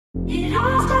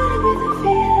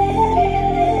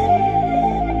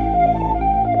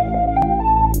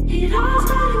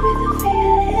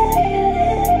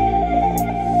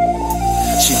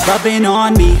loving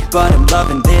on me, but I'm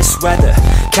loving this weather.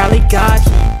 Cali got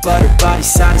heat, but her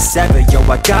body's hot as ever. Yo,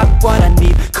 I got what I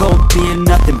need, cold beer,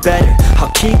 nothing better.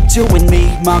 I'll keep doing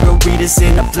me, margaritas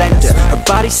in a blender. Her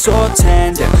body's so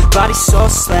tender, body so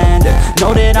slender.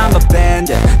 Know that I'm a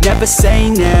bender, never say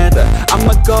never. I'm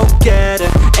a go-getter,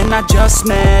 and I just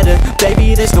met her.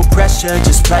 Baby, there's no pressure,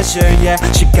 just pleasure, yeah.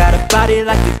 She got a body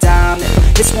like a diamond,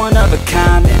 it's one of a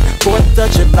kind, man. 4th of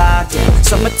July, yeah.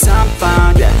 Summertime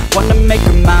fine, yeah. Wanna make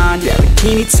her mine, yeah.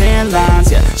 Bikini tan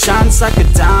lines, yeah. Shines like a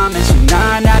diamond, she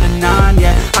 9 out of 9,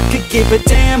 yeah. I could give a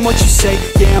damn what you say,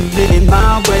 yeah. I'm living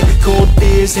my way, cold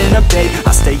beers in a bay.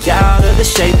 I stay out of the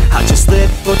shade, I just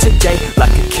live for today.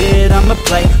 Like a kid, I'ma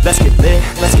play. Let's get lit,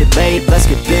 let's get laid, let's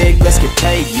get big, let's get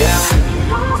paid, yeah.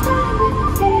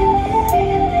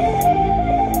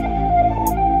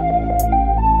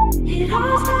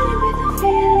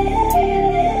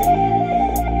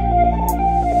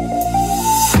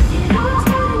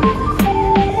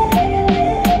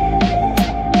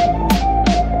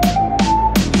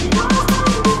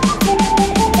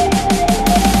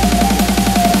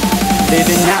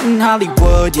 Living out in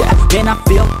Hollywood, yeah, man, I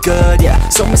feel good, yeah.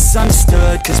 So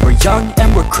misunderstood, cause we're young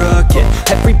and we're crooked.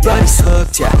 Everybody's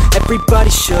hooked, yeah, everybody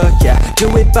shook, yeah.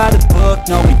 Do it by the book,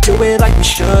 no, we do it like we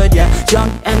should, yeah. Young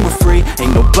and we're free,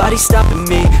 ain't nobody stopping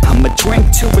me. I'ma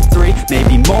drink 2 or 3,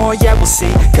 maybe more, yeah, we'll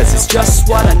see. Cause it's just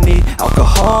what I need,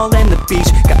 alcohol and the beach.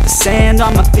 Got the sand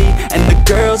on my feet, and the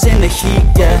girls in the heat,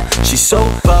 yeah. She's so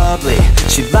bubbly,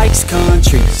 she likes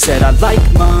country. Said I like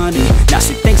money, now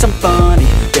she thinks I'm funny.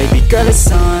 Baby girl, it's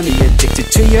sunny, addicted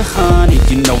to your honey.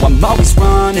 You know I'm always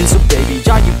running, so baby,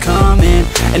 are you coming?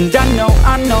 And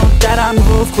I know that I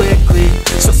move quickly.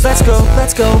 So let's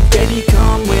go, baby,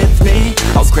 come with me.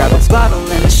 I'll grab a bottle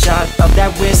and a shot of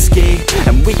that whiskey,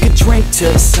 and we could drink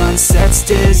till the sun sets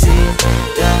dizzy,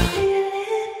 yeah.